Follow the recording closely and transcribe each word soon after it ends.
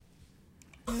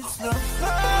It's the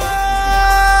final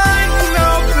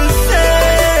percent.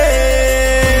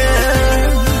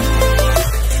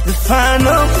 The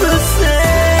final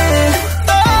percent.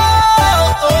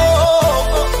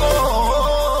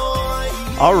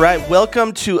 All right,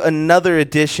 welcome to another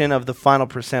edition of the Final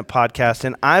Percent podcast,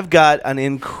 and I've got an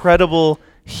incredible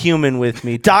human with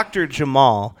me. Dr.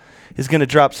 Jamal is going to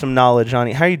drop some knowledge on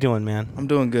you. How are you doing, man? I'm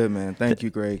doing good, man. Thank you,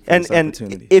 Greg, for And this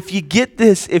opportunity. if you get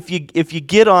this, if you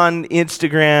get on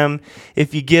Instagram,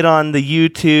 if you get on the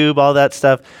YouTube, all that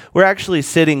stuff, we're actually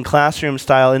sitting classroom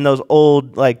style in those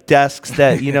old like desks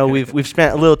that we've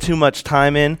spent a little too much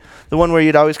time in. The one where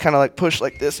you'd always kind of like push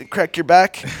like this and crack your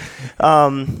back.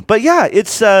 But yeah,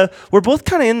 it's we're both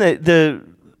kind of in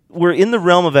we're in the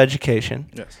realm of education,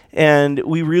 Yes. and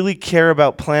we really care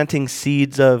about planting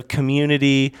seeds of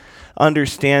community,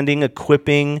 understanding,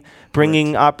 equipping,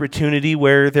 bringing opportunity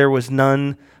where there was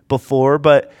none before.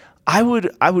 But I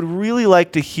would really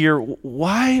like to hear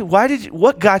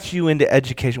what got you into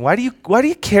education? Why do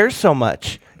you care so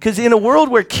much? Because in a world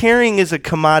where caring is a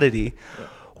commodity,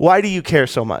 why do you care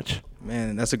so much?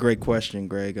 Man, that's a great question,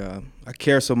 Greg. I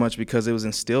care so much because it was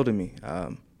instilled in me.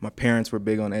 My parents were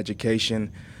big on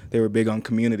education. They were big on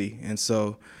community. And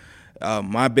so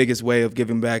my biggest way of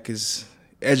giving back is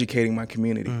educating my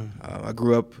community. I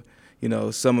grew up,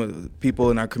 some of the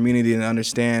people in our community didn't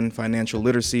understand financial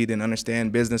literacy, didn't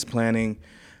understand business planning.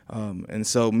 And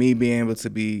so me being able to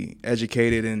be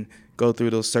educated and go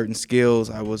through those certain skills,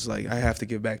 I was like, I have to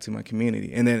give back to my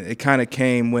community. And then it kind of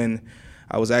came when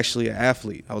I was actually an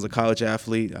athlete. I was a college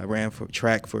athlete. I ran for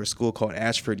track for a school called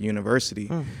Ashford University.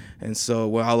 And so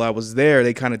while I was there,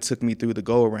 they kind of took me through the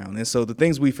go-around. And so the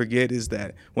things we forget is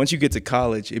that once you get to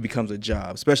college, it becomes a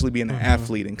job, especially being an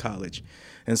athlete in college.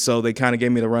 And so they kind of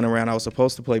gave me the runaround. I was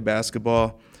supposed to play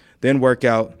basketball, then work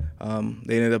out.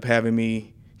 They ended up having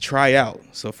me try out.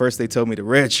 So first they told me to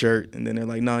red shirt, and then they're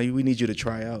like, no, we need you to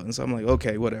try out. And so I'm like,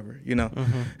 okay, whatever,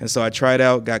 And so I tried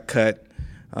out, got cut,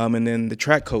 and then the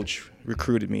track coach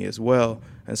recruited me as well.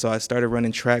 And so I started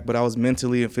running track, but I was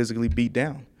mentally and physically beat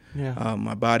down. Yeah.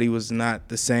 My body was not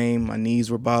the same. My knees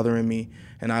were bothering me.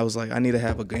 And I was like, I need to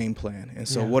have a game plan. And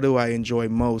so what do I enjoy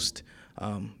most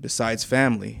besides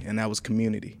family? And that was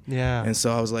community. Yeah. And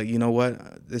so I was like, you know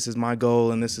what? This is my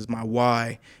goal and this is my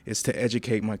why, is to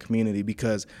educate my community,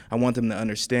 because I want them to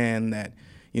understand that,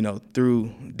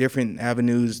 through different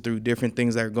avenues, through different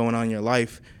things that are going on in your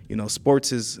life,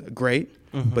 sports is great.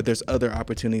 But there's other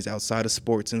opportunities outside of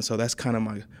sports. And so that's kind of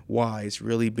my why, is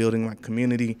really building my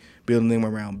community, building them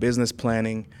around business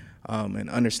planning, and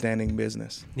understanding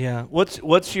business. Yeah.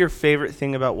 What's your favorite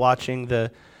thing about watching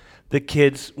the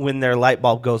kids when their light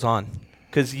bulb goes on?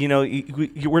 Because,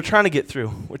 we're trying to get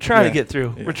through. We're trying to get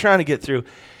through. Yeah. We're trying to get through.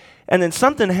 And then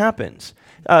something happens.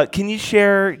 Can you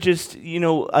share just,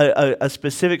 a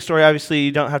specific story? Obviously,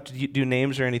 you don't have to do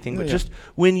names or anything, but just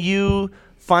when you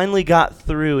finally got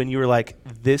through and you were like,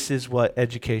 this is what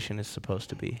education is supposed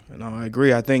to be. No, I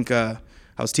agree. I think I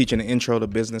was teaching an intro to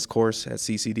business course at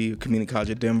CCD, Community College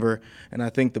of Denver, and I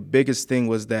think the biggest thing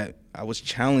was that I was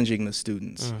challenging the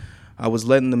students. I was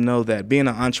letting them know that being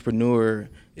an entrepreneur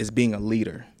is being a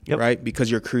leader, right?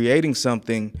 Because you're creating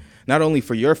something not only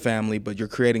for your family, but you're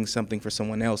creating something for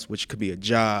someone else, which could be a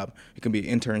job, it could be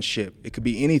an internship, it could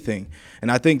be anything.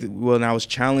 And I think that when I was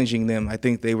challenging them, I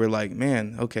think they were like,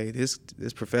 man, okay, this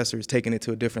professor is taking it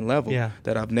to a different level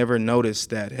that I've never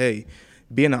noticed, that, hey,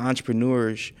 being an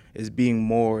entrepreneur is being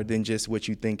more than just what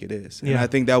you think it is. And I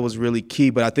think that was really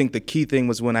key. But I think the key thing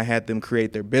was when I had them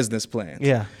create their business plans.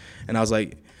 Yeah. And I was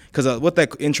like, because what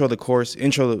that intro to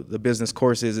the business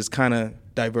course is kind of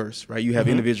diverse, right? You have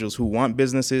individuals who want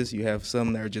businesses, you have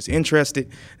some that are just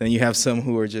interested, and you have some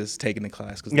who are just taking the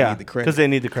class because they need the credit. Because they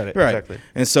need the credit, right. Exactly.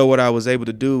 And so what I was able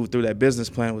to do through that business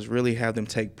plan was really have them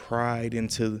take pride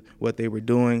into what they were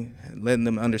doing, and letting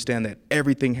them understand that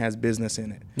everything has business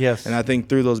in it. Yes. And I think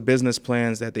through those business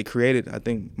plans that they created, I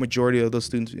think majority of those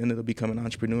students ended up becoming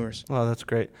entrepreneurs. Well, that's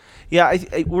great. Yeah,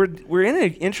 we're in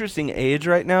an interesting age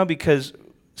right now, because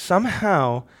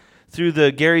somehow, through the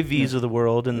Gary V's of the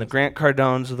world and the Grant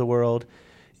Cardones of the world,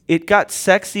 it got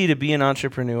sexy to be an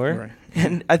entrepreneur. Right.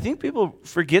 And I think people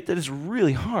forget that it's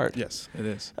really hard. Yes, it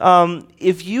is.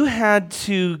 If you had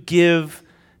to give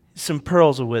some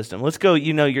pearls of wisdom, let's go,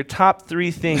 your top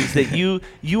 3 things that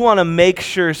you want to make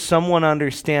sure someone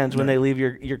understands when they leave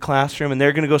your classroom and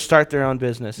they're going to go start their own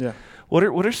business. Yeah.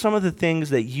 What are some of the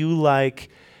things that you like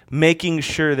making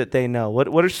sure that they know?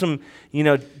 What are some,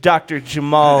 Dr.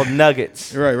 Jamal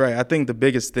nuggets? Right. I think the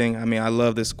biggest thing, I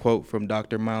love this quote from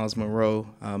Dr. Miles Monroe,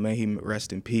 may he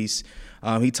rest in peace.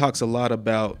 He talks a lot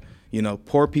about, You know,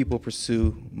 poor people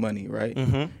pursue money, right?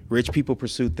 Rich people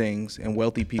pursue things, and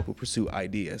wealthy people pursue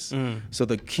ideas. So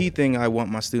the key thing I want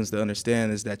my students to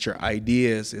understand is that your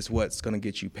ideas is what's going to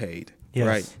get you paid,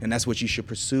 right? And that's what you should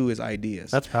pursue is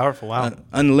ideas. That's powerful. Wow.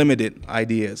 Unlimited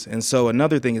ideas. And so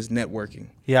another thing is networking.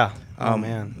 Yeah. Oh,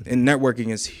 man. And networking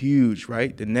is huge,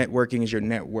 right? The networking is your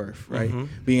net worth, right?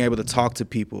 Being able to talk to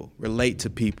people, relate to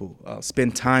people,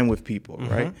 spend time with people,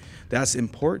 right? That's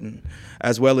important.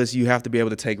 As well as you have to be able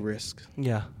to take risks.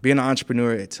 Yeah. Being an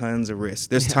entrepreneur, at tons of risks.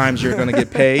 There's times you're going to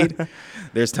get paid.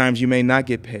 There's times you may not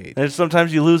get paid. And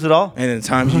sometimes you lose it all. And then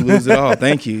times you lose it all.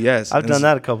 Thank you. Yes. I've done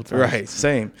that a couple times. Right.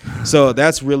 Same. So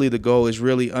that's really the goal, is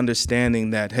really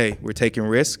understanding that, hey, we're taking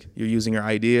risk. You're using your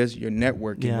ideas. You're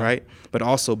networking, right? But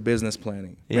also business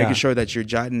planning. Making sure that you're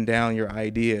jotting down your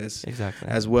ideas. Exactly.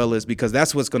 As well as, because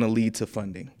that's what's going to lead to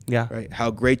funding. Yeah. Right. How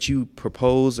great you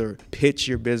propose or pitch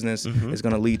your business is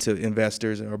going to lead to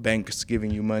investors or banks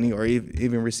giving you money, or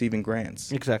even receiving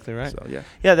grants. Exactly right. So, yeah.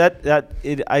 Yeah,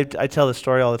 I tell this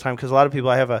story all the time because a lot of people,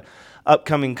 I have a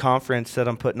upcoming conference that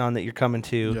I'm putting on that you're coming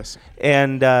to. Yes.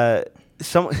 And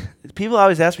some people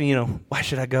always ask me, why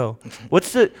should I go?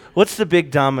 What's the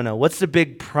big domino? What's the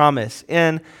big promise?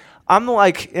 And I'm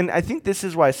like, and I think this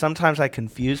is why sometimes I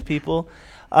confuse people.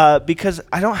 Because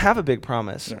I don't have a big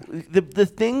promise. Yeah. The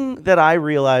thing that I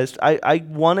realized, I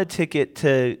won a ticket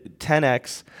to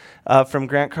 10X from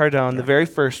Grant Cardone, the very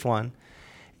first one.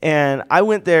 And I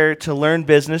went there to learn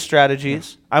business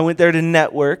strategies. Yeah. I went there to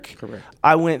network. Correct.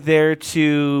 I went there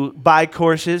to buy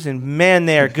courses, and man,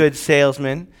 they are good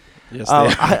salesmen. Yes, they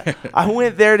are. I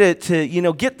went there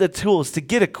to get the tools, to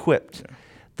get equipped.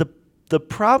 Yeah. The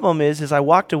problem is I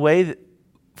walked away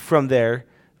from there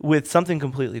with something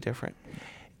completely different.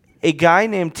 A guy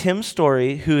named Tim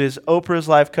Story, who is Oprah's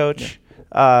life coach,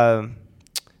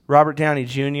 Robert Downey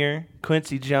Jr.,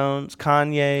 Quincy Jones,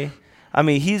 Kanye. I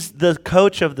mean, he's the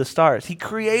coach of the stars. He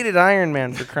created Iron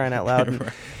Man, for crying out loud.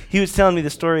 Right. He was telling me the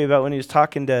story about when he was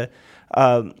talking to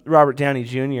Robert Downey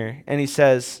Jr., and he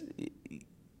says,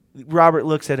 Robert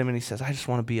looks at him and he says, I just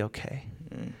want to be okay.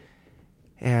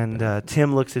 And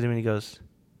Tim looks at him and he goes,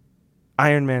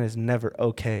 Iron Man is never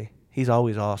okay. He's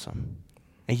always awesome.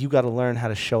 And you got to learn how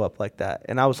to show up like that.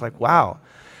 And I was like, wow.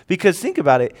 Because think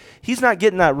about it. He's not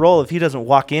getting that role if he doesn't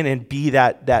walk in and be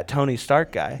that Tony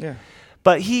Stark guy. Yeah.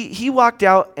 But he walked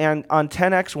out and on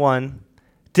 10X1,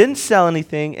 didn't sell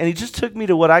anything, and he just took me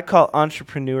to what I call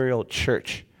entrepreneurial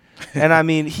church. And I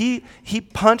mean, he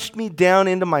punched me down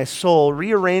into my soul,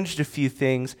 rearranged a few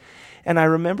things. And I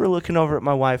remember looking over at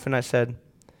my wife and I said,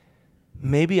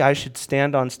 maybe I should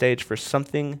stand on stage for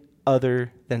something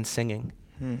other than singing.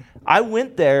 I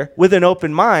went there with an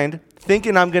open mind,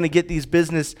 thinking I'm going to get these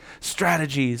business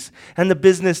strategies and the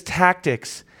business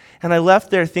tactics. And I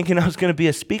left there thinking I was going to be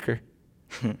a speaker.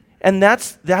 And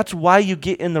that's why you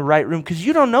get in the right room, because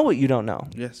you don't know what you don't know.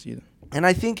 Yes, you do. And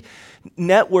I think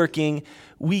networking,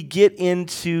 we get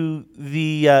into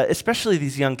the, especially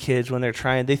these young kids when they're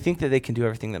trying, they think that they can do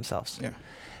everything themselves. Yeah.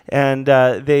 And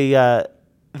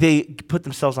they put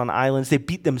themselves on islands. They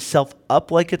beat themselves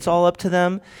up like it's all up to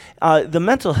them. The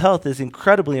mental health is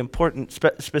incredibly important,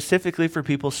 specifically for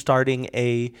people starting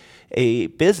a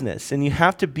business. And you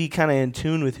have to be kind of in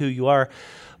tune with who you are.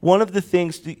 One of the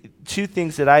things, two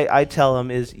things that I tell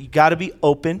them is you got to be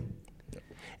open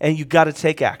and you got to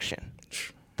take action.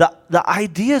 The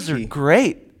ideas are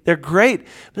great. They're great,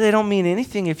 but they don't mean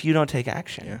anything if you don't take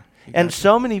action. Yeah, and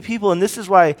so many people, and this is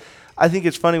why I think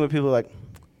it's funny when people are like,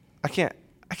 I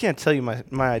can't tell you my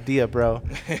idea, bro.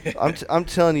 I'm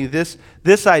telling you, this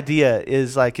idea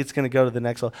is like it's going to go to the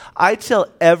next level. I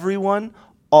tell everyone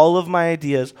all of my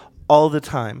ideas all the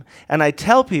time. And I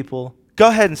tell people, go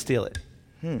ahead and steal it.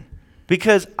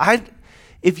 Because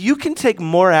if you can take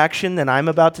more action than I'm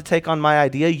about to take on my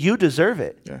idea, you deserve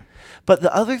it. Yeah. But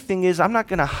the other thing is I'm not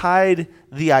going to hide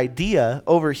the idea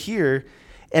over here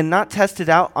and not test it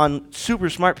out on super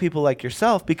smart people like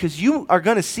yourself, because you are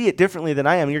going to see it differently than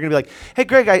I am. You're going to be like, hey,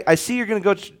 Greg, I see you're going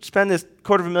to go spend this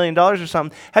 $250,000 or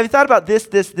something. Have you thought about this,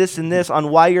 and this on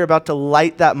why you're about to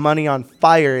light that money on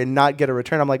fire and not get a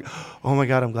return? I'm like, oh, my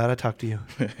God, I'm glad I talked to you.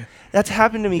 That's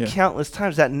happened to me countless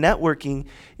times. That networking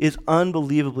is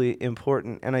unbelievably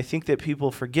important, and I think that people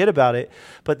forget about it,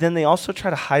 but then they also try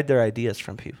to hide their ideas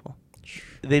from people.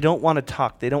 They don't want to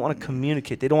talk. They don't want to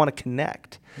communicate. They don't want to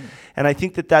connect. And I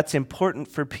think that that's important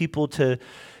for people to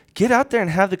get out there and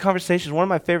have the conversations. One of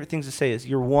my favorite things to say is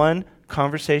you're one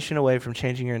conversation away from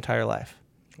changing your entire life.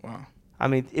 Wow. I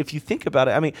mean, if you think about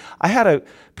it, I mean, I had a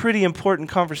pretty important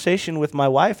conversation with my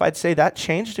wife. I'd say that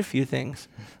changed a few things.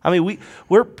 I mean,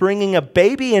 we're bringing a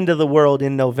baby into the world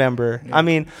in November. Yeah. I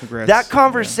mean, congrats. That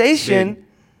conversation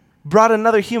brought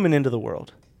another human into the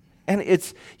world. And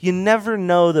you never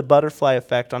know the butterfly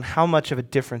effect on how much of a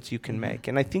difference you can make.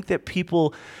 And I think that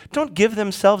people don't give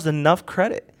themselves enough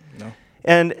credit. No.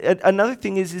 And another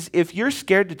thing is if you're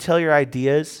scared to tell your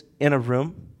ideas in a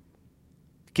room,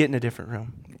 get in a different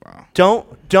room. Wow.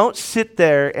 Don't sit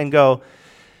there and go,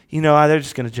 they're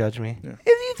just going to judge me. Yeah. If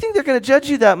you think they're going to judge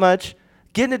you that much,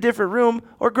 get in a different room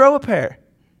or grow a pair.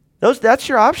 That's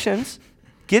your options.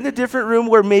 Get in a different room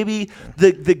where maybe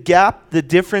the gap, the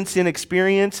difference in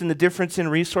experience and the difference in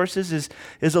resources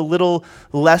is a little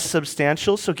less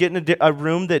substantial. So get in a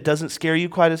room that doesn't scare you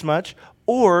quite as much.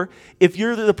 Or if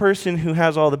you're the person who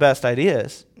has all the best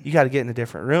ideas, you got to get in a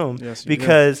different room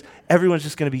because everyone's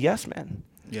just going to be yes men.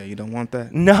 Yeah, you don't want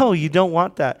that. No, you don't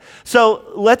want that. So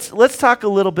let's talk a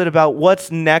little bit about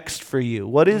what's next for you.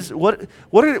 What are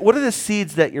the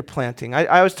seeds that you're planting? I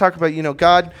always talk about,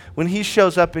 God, when he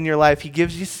shows up in your life, he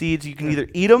gives you seeds. You can either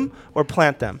eat them or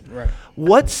plant them. Right.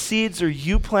 What seeds are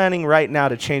you planting right now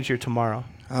to change your tomorrow?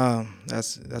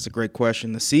 That's a great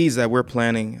question. The seeds that we're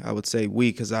planting, I would say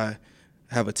because I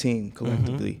have a team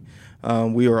collectively.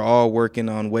 We are all working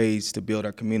on ways to build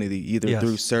our community, either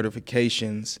through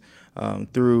certifications,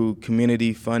 through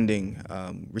community funding,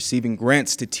 receiving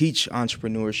grants to teach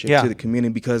entrepreneurship to the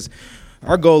community, because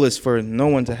our goal is for no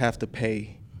one to have to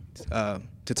pay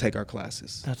to take our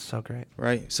classes. That's so great.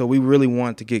 Right? So we really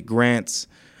want to get grants,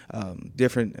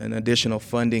 different and additional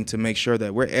funding to make sure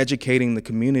that we're educating the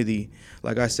community.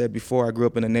 Like I said before, I grew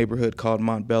up in a neighborhood called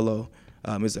Montbello.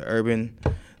 It's an urban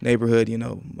neighborhood,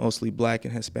 mostly Black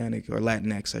and Hispanic, or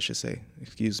Latinx, I should say,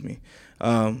 excuse me.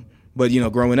 But,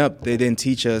 growing up, they didn't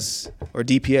teach us, or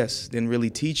DPS didn't really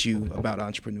teach you about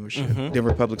entrepreneurship,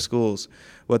 Denver Public Schools.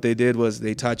 What they did was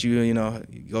they taught you, you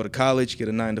go to college, get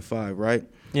a 9-to-5, right?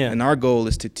 Yeah. And our goal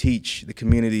is to teach the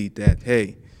community that,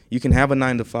 hey, you can have a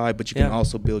 9-to-5, but you can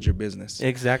also build your business.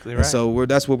 Exactly right. And so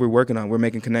that's what we're working on. We're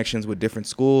making connections with different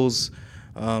schools,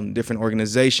 different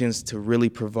organizations to really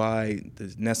provide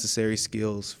the necessary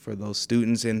skills for those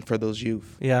students and for those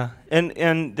youth. Yeah,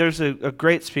 and there's a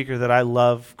great speaker that I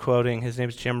love quoting. His name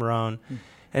is Jim Rohn,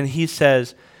 and he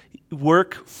says,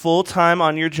 work full-time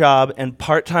on your job and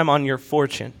part-time on your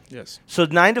fortune. Yes. So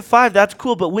 9 to 5, that's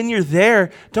cool, but when you're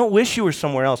there, don't wish you were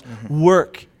somewhere else.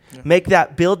 Work. Yeah.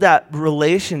 Build that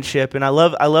relationship. And I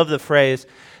love the phrase,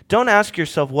 don't ask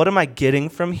yourself, what am I getting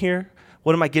from here?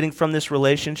 What am I getting from this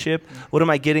relationship? What am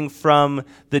I getting from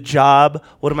the job?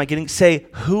 What am I getting? Say,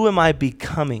 who am I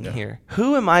becoming here?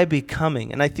 Who am I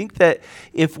becoming? And I think that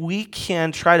if we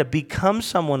can try to become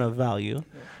someone of value,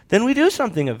 then we do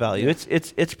something of value.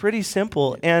 It's pretty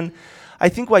simple. And I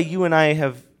think why you and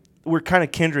I we're kind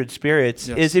of kindred spirits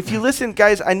is if you listen,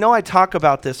 guys, I know I talk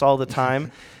about this all the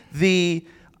time, the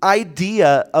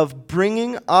idea of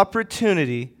bringing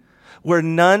opportunity where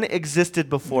none existed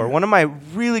before. One of my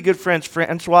really good friends,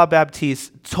 Francois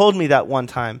Baptiste, told me that one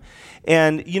time.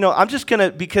 And, I'm just going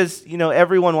to, because,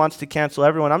 everyone wants to cancel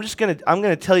everyone, I'm going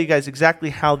to tell you guys exactly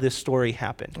how this story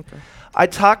happened. Okay. I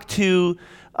talked to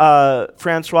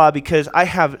Francois because I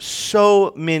have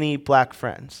so many Black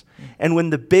friends. And when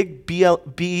the big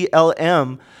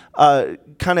BLM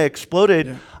kind of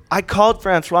exploded, I called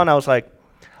Francois and I was like,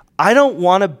 I don't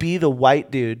want to be the white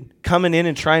dude coming in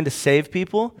and trying to save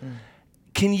people.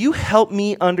 Can you help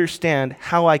me understand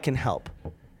how I can help?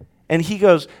 And he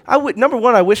goes, number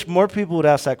one, I wish more people would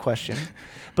ask that question.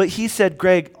 But he said,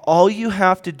 Greg, all you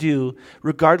have to do,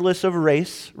 regardless of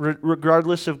race,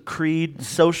 regardless of creed,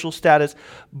 social status,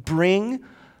 bring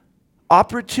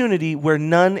opportunity where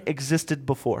none existed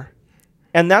before.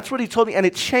 And that's what he told me, and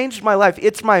it changed my life.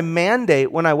 It's my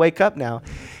mandate when I wake up now.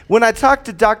 When I talk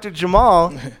to Dr.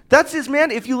 Jamal, that's his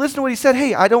mandate. If you listen to what he said,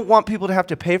 hey, I don't want people to have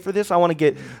to pay for this. I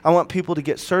want people to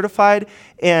get certified.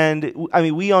 And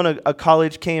we own a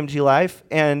college, KMG Life,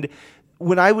 and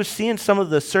when I was seeing some of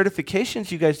the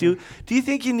certifications you guys do you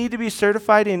think you need to be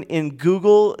certified in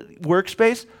Google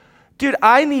Workspace? Dude,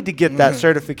 I need to get that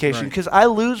certification because I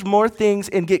lose more things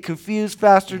and get confused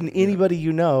faster than anybody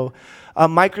you know.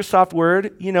 Microsoft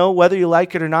Word, whether you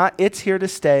like it or not, it's here to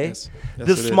stay. Yes.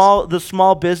 The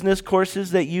small business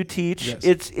courses that you teach,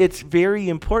 it's very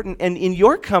important. And in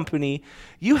your company,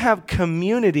 you have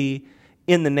community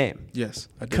in the name. Yes,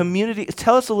 I do. Community.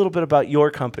 Tell us a little bit about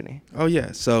your company. Oh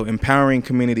yeah, so empowering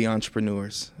community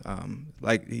entrepreneurs.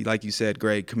 Like you said,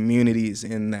 Greg, community is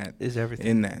in that. Is everything.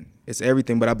 In that, it's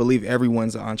everything. But I believe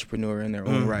everyone's an entrepreneur in their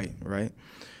own right.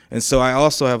 And so I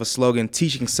also have a slogan,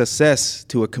 teaching success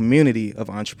to a community of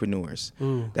entrepreneurs.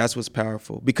 Ooh. That's what's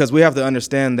powerful. Because we have to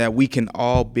understand that we can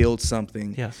all build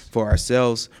something for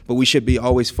ourselves, but we should be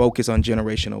always focused on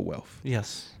generational wealth.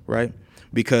 Yes. Right?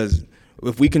 Because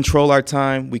if we control our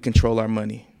time, we control our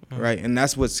money. right? And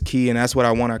that's what's key, and that's what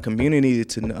I want our community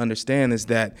to understand is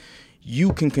that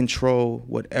you can control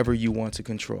whatever you want to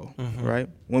control, right?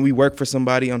 When we work for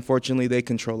somebody, unfortunately, they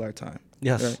control our time.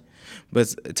 Yes. Right?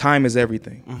 But time is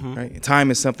everything, right?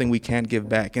 Time is something we can't give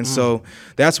back. And so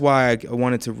that's why I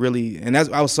wanted to really, and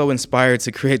I was so inspired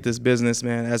to create this business,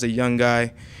 man. As a young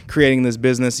guy creating this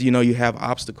business, you have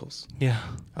obstacles. Yeah.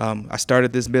 I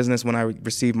started this business when I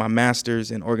received my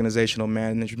master's in organizational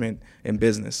management and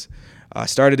business. I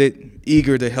started it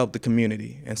eager to help the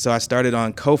community. And so I started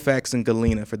on Colfax and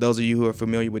Galena. For those of you who are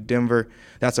familiar with Denver,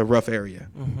 that's a rough area,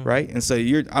 right? And so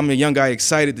I'm a young guy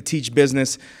excited to teach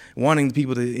business, wanting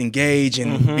people to engage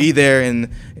and be there, and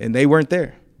they weren't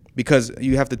there. Because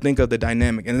you have to think of the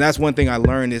dynamic. And that's one thing I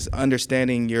learned is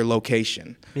understanding your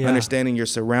location, understanding your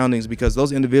surroundings, because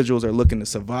those individuals are looking to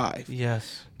survive.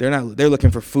 Yes. They're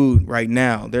looking for food right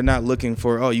now. They're not looking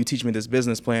for, oh, you teach me this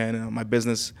business plan and my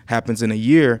business happens in a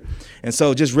year. And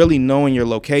so just really knowing your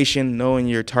location, knowing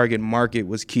your target market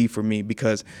was key for me,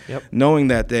 because knowing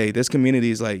that this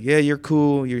community is like, yeah, you're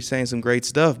cool, you're saying some great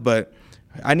stuff, but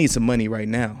I need some money right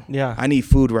now. Yeah. I need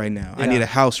food right now. I need a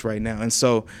house right now. And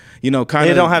so, they don't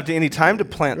have any time to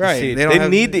plant the seed. They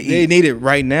need to eat. They need it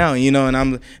right now,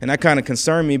 and that kind of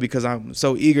concerned me, because I'm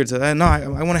so eager to, I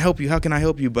want to help you. How can I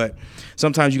help you? But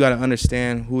sometimes you got to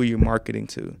understand who you're marketing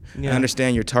to,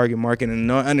 understand your target market,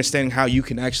 and understanding how you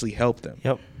can actually help them.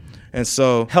 Yep. And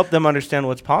so help them understand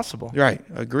what's possible. Right.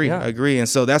 Agree. And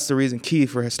so that's the reason key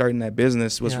for starting that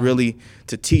business was really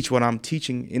to teach what I'm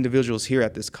teaching individuals here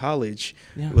at this college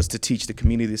was to teach the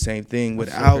community the same thing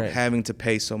without having to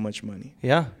pay so much money.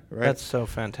 Yeah. Right? That's so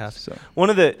fantastic. So. One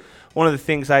of the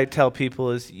things I tell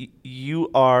people is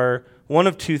you are one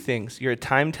of two things. You're a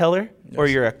time teller or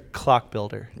you're a clock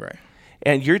builder. Right.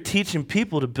 And you're teaching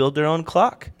people to build their own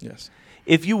clock. Yes.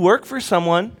 If you work for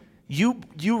someone, you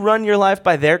run your life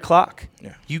by their clock.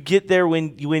 Yeah. You get there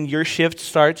when your shift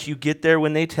starts. You get there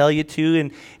when they tell you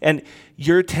to, and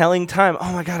you're telling time.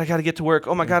 Oh my God, I got to get to work.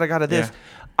 Oh my God, I got to this. Yeah.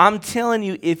 I'm telling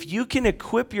you, if you can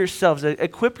equip yourselves,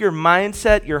 equip your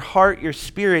mindset, your heart, your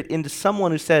spirit into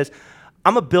someone who says,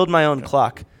 I'm gonna build my own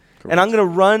clock, and I'm gonna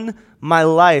run my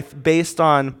life based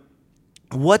on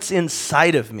what's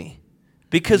inside of me,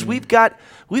 because we've got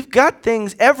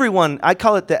things. Everyone, I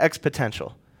call it the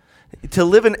exponential. To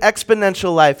live an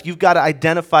exponential life, you've got to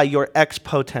identify your X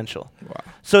potential. Wow.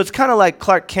 So it's kind of like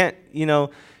Clark Kent,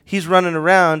 he's running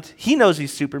around. He knows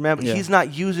he's Superman, but he's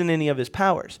not using any of his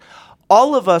powers.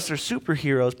 All of us are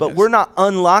superheroes, but we're not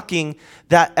unlocking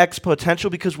that X potential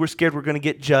because we're scared we're going to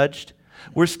get judged.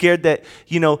 We're scared that,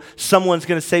 someone's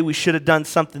going to say we should have done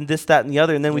something, this, that, and the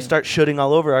other, and then we start shooting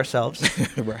all over ourselves.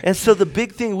 Right. And so the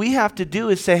big thing we have to do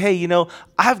is say, hey,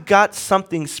 I've got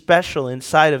something special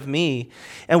inside of me,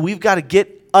 and we've got to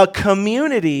get a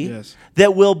community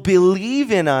that will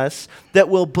believe in us, that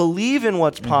will believe in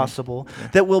what's possible,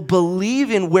 that will believe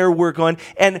in where we're going,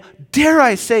 and dare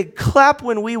I say, clap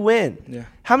when we win. Yeah.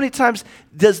 How many times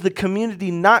does the community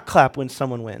not clap when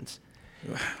someone wins?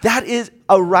 That is,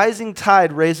 a rising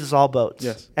tide raises all boats.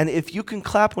 Yes. And if you can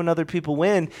clap when other people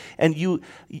win, and you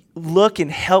look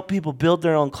and help people build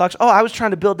their own clocks. Oh, I was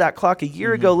trying to build that clock a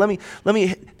year ago. Let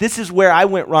me. This is where I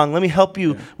went wrong. Let me help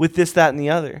you with this, that, and the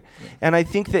other. Yeah. And I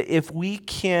think that if we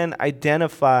can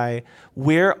identify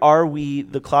where are we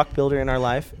the clock builder in our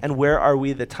life and where are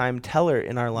we the time teller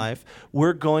in our life,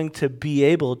 we're going to be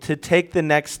able to take the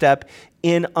next step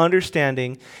in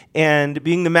understanding and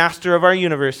being the master of our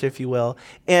universe, if you will,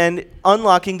 and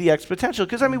unlocking the X potential.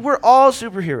 Because we're all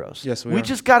superheroes. Yes, we are.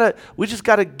 Just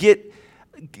gotta get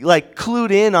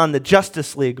clued in on the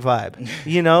Justice League vibe.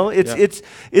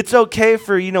 It's okay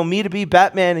for me to be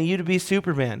Batman and you to be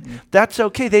Superman. That's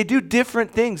okay. They do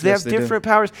different things. They have different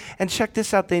powers. And check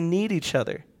this out. They need each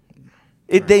other.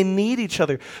 They need each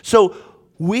other. So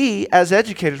we, as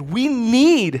educators, we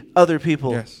need other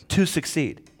people to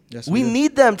succeed. Yes, we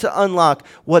need them to unlock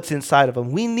what's inside of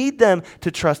them. We need them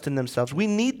to trust in themselves. We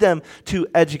need them to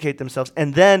educate themselves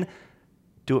and then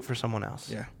do it for someone else.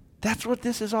 Yeah. That's what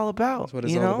this is all about. That's what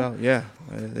it's all about. Yeah,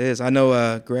 it is. I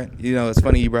know, Grant, it's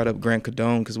funny you brought up Grant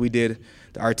Cardone, because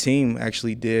our team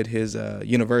actually did his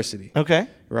university. Okay.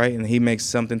 Right? And he makes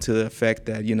something to the effect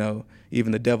that,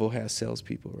 even the devil has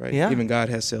salespeople, right? Yeah. Even God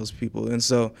has salespeople. And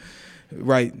so,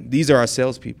 right, these are our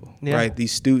salespeople, right?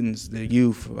 These students, the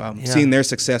youth, seeing their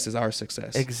success is our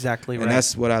success. Exactly right. And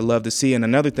that's what I love to see. And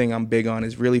another thing I'm big on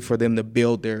is really for them to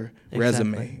build their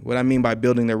resume. What I mean by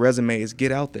building their resume is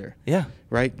get out there. Yeah.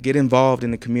 Right? Get involved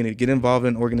in the community. Get involved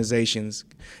in organizations.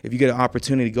 If you get an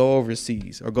opportunity, go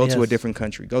overseas or go to a different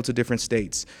country. Go to different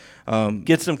states.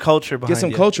 Get some culture behind you. Get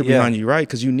some culture behind you, right?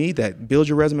 Because you need that. Build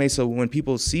your resume so when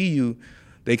people see you,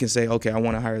 they can say, okay, I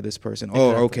want to hire this person.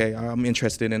 Exactly. Oh, okay, I'm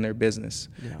interested in their business.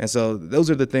 Yeah. And so those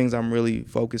are the things I'm really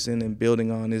focusing and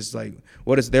building on is like,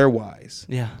 what is their whys?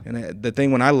 Yeah. And the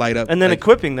thing when I light up. And then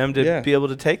equipping them to be able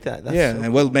to take that. That's so and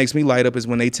cool. what makes me light up is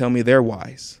when they tell me their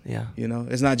whys. Yeah. You know,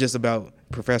 it's not just about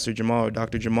Professor Jamal or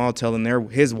Dr. Jamal telling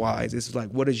his whys. It's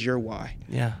like, what is your why?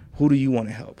 Yeah. Who do you want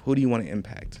to help? Who do you want to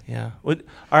impact? Yeah. All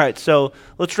right. So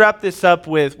let's wrap this up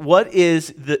with what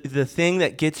is the thing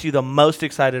that gets you the most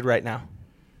excited right now?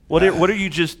 What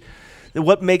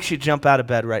makes you jump out of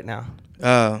bed right now?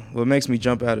 What makes me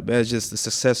jump out of bed is just the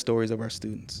success stories of our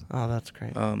students. Oh, that's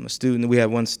great. We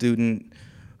have one student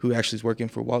who actually is working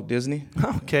for Walt Disney.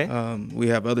 Okay. We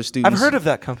have other students. I've heard of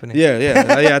that company. Yeah.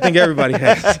 I think everybody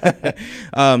has.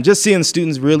 Just seeing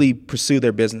students really pursue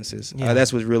their businesses. Yeah.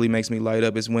 That's what really makes me light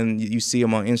up is when you see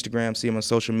them on Instagram, see them on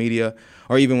social media,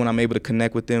 or even when I'm able to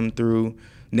connect with them through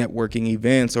networking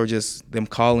events or just them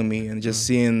calling me and just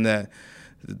seeing that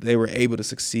they were able to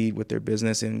succeed with their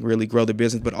business and really grow their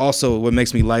business. But also what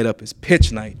makes me light up is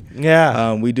pitch night.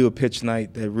 Yeah. We do a pitch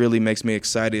night that really makes me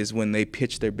excited is when they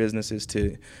pitch their businesses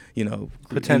to,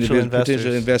 potential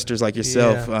investors like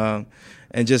yourself. Yeah.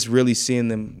 And just really seeing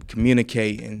them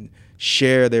communicate and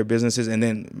share their businesses and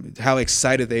then how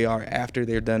excited they are after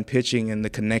they're done pitching and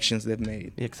the connections they've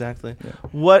made. Exactly. Yeah.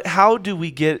 How do we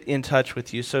get in touch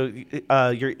with you? So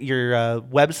your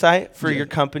website for your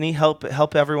company,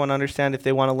 help everyone understand if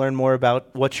they want to learn more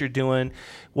about what you're doing.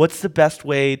 What's the best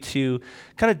way to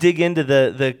kind of dig into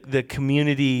the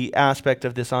community aspect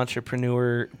of this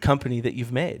entrepreneur company that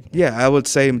you've made? Yeah, I would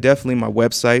say definitely my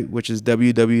website, which is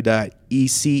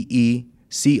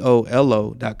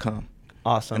www.ececolo.com.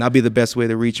 Awesome. And I'll be the best way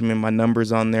to reach me. My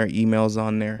number's on there, email's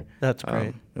on there. That's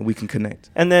great. And we can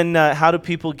connect. And then how do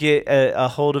people get a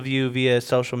hold of you via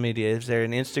social media? Is there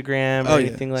an Instagram or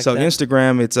anything like that? So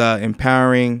Instagram, it's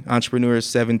Empowering Entrepreneurs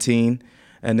 17.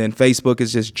 And then Facebook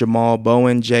is just Jamal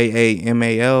Bowen,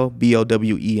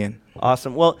 JamalBowen.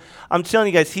 Awesome. Well, I'm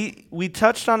telling you guys, we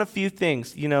touched on a few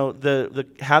things. The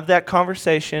have that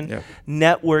conversation,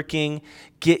 networking,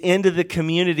 get into the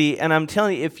community. And I'm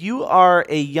telling you, if you are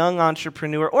a young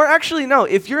entrepreneur, or actually no,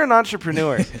 if you're an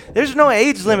entrepreneur, there's no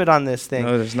age limit on this thing.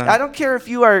 No, there's not. I don't care if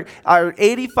you are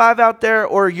 85 out there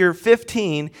or you're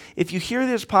 15. If you hear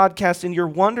this podcast and you're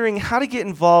wondering how to get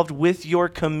involved with your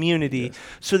community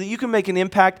so that you can make an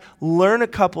impact, learn a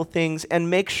couple things, and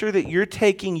make sure that you're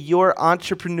taking your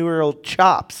entrepreneurial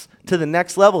chops to the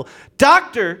next level,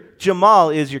 Dr. Jamal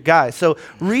is your guy. So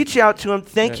reach out to him.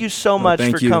 Thank you so much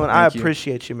for coming. I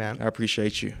appreciate you, man. I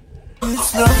appreciate you.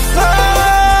 It's the final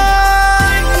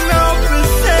percent.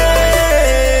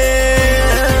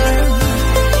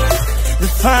 The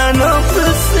final percent.